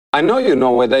I know you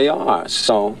know where they are,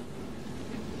 so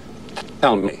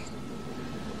tell me.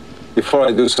 Before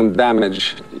I do some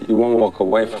damage, you won't walk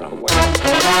away from it.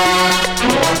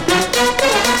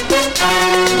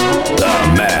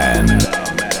 The man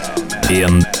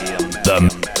in the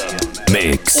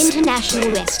mix.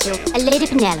 International Rescue, a Lady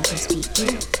Penelope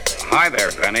speaking. Hi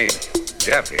there, Penny.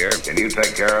 Jeff here. Can you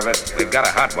take care of it? We've got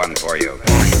a hot one for you.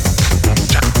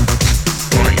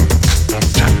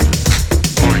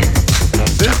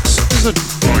 This is a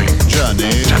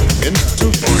journey into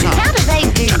sound. How do they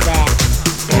do that?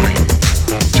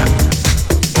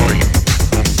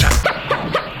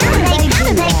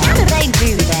 How do they do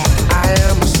that? I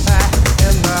am a spy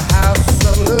in the house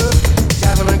of love,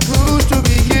 gathering clues to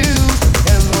be used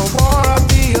in the war of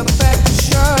the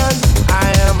affection.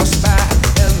 I am a spy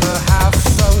in the house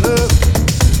of love.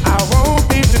 I won't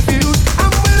be confused. I'm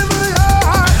waiting for your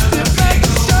heart's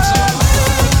affection.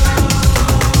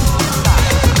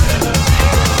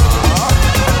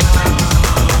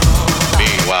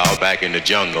 Meanwhile, back in the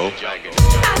jungle.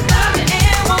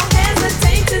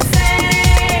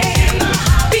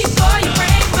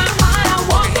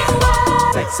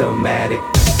 Sexomatic.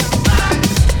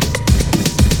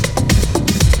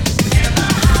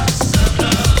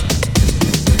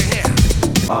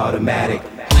 Automatic.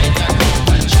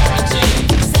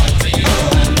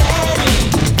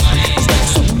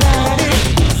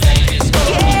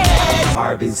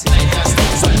 Arby's.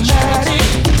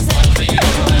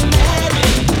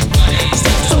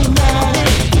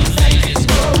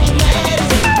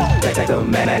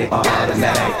 Sexomatic.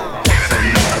 Automatic.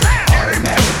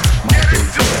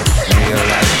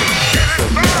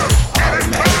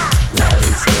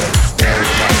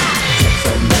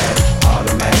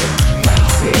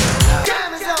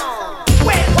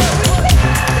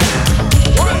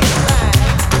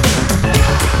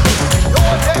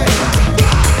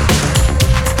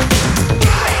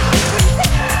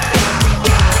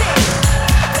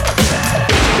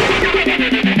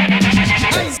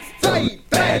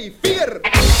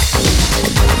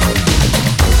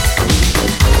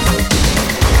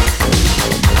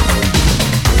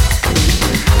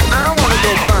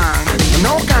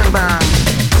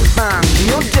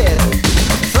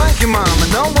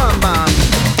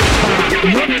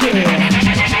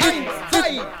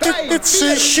 It's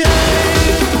a shame.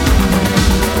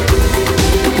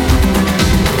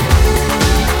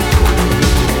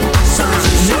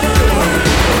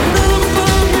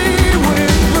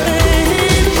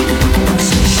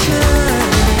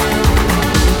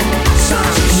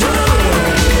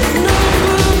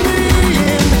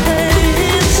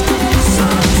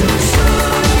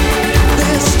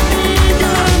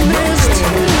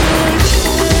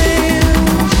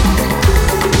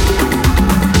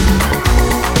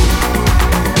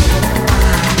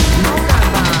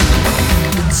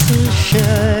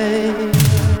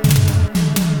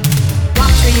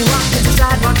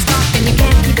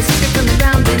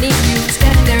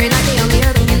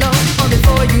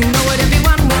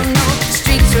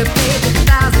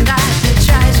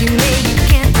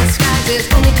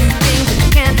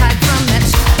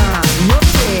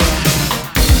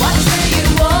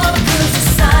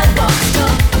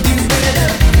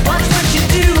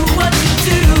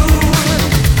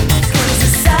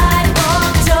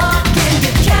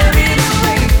 Carried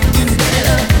away.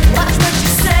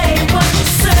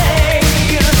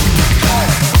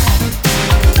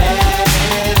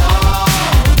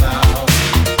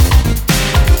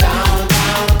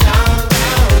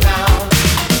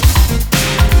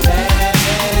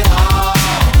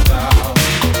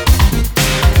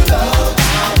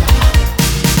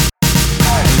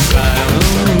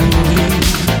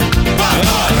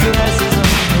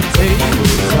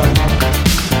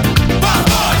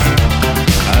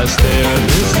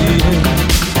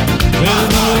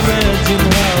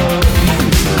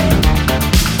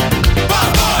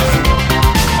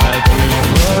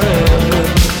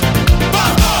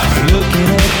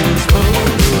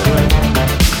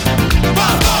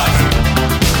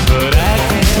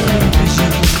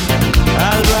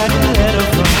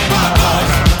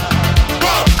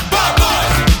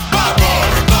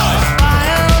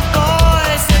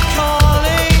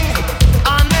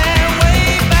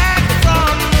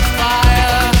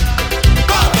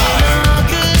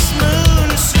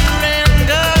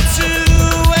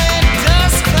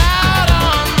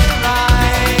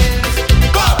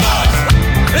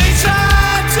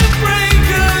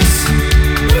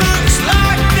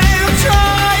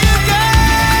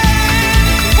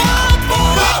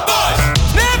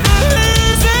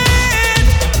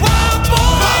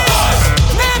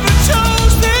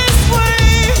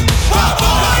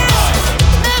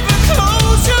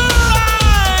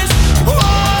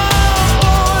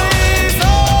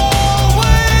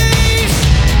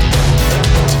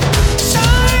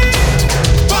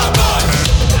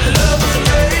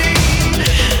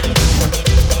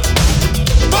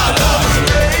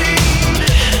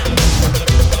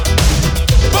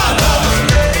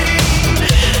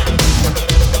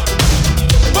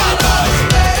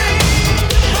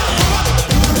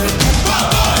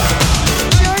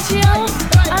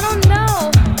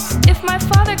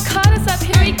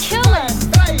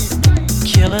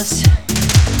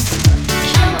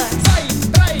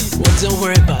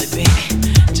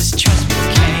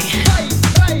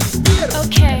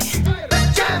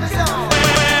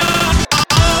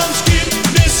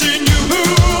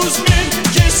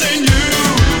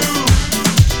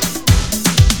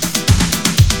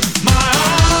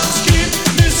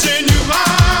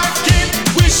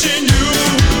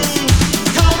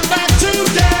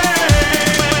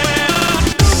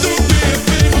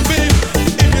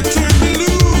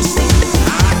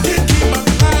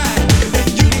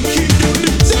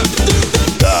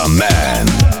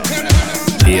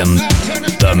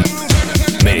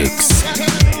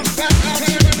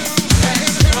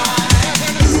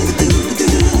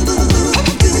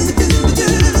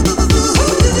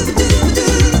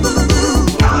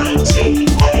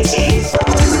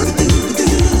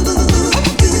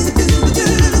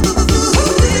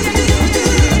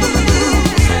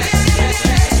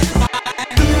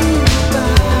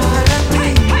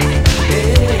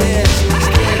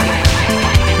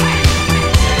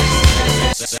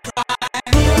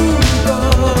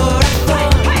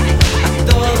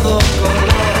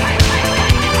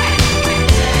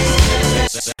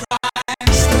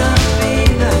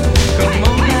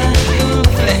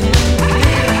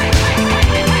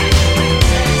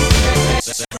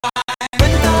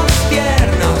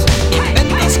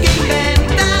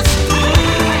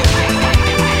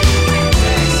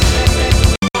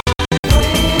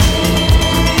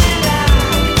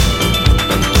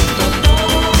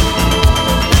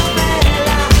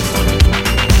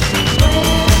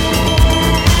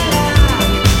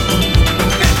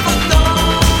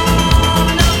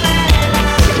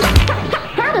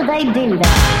 they do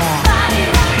that? Body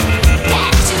rock,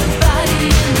 get your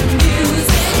body in the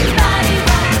music. Body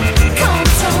rock,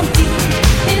 comes from deep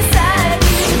inside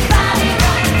you. Body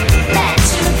rock, let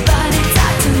your body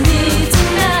talk to me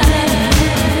tonight.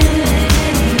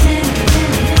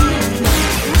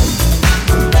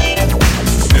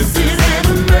 This is an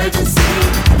emergency.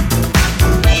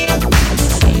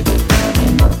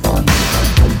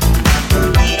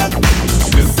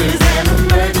 This is an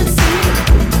emergency.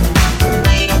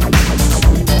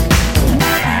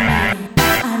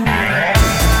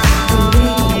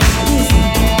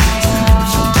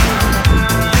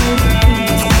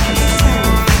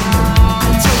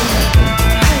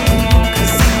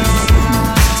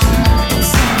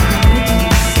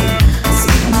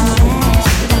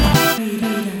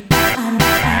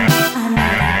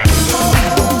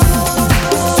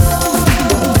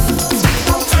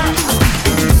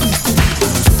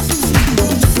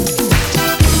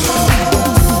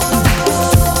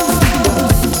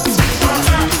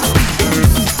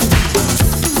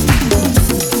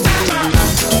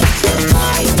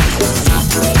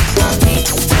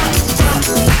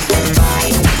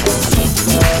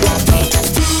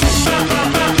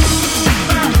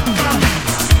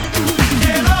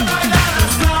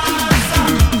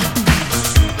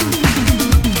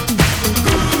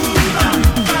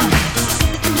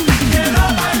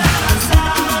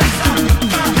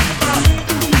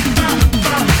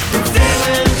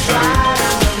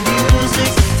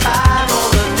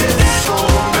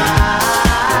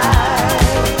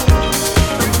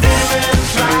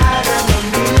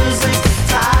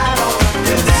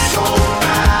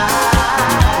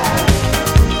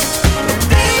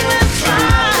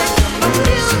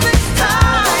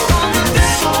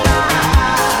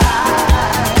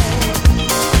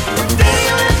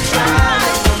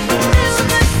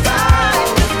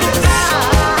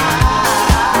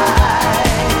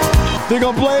 They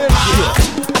gon' play it?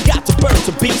 Yeah. I got the bird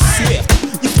to be swift.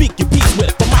 You speak your piece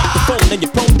with the microphone and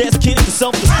your prone desk kid to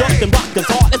self-destruct and rock as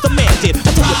hard as a man did. I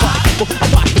tell you about people,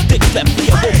 I watch the dick slap me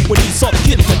a wolf when he saw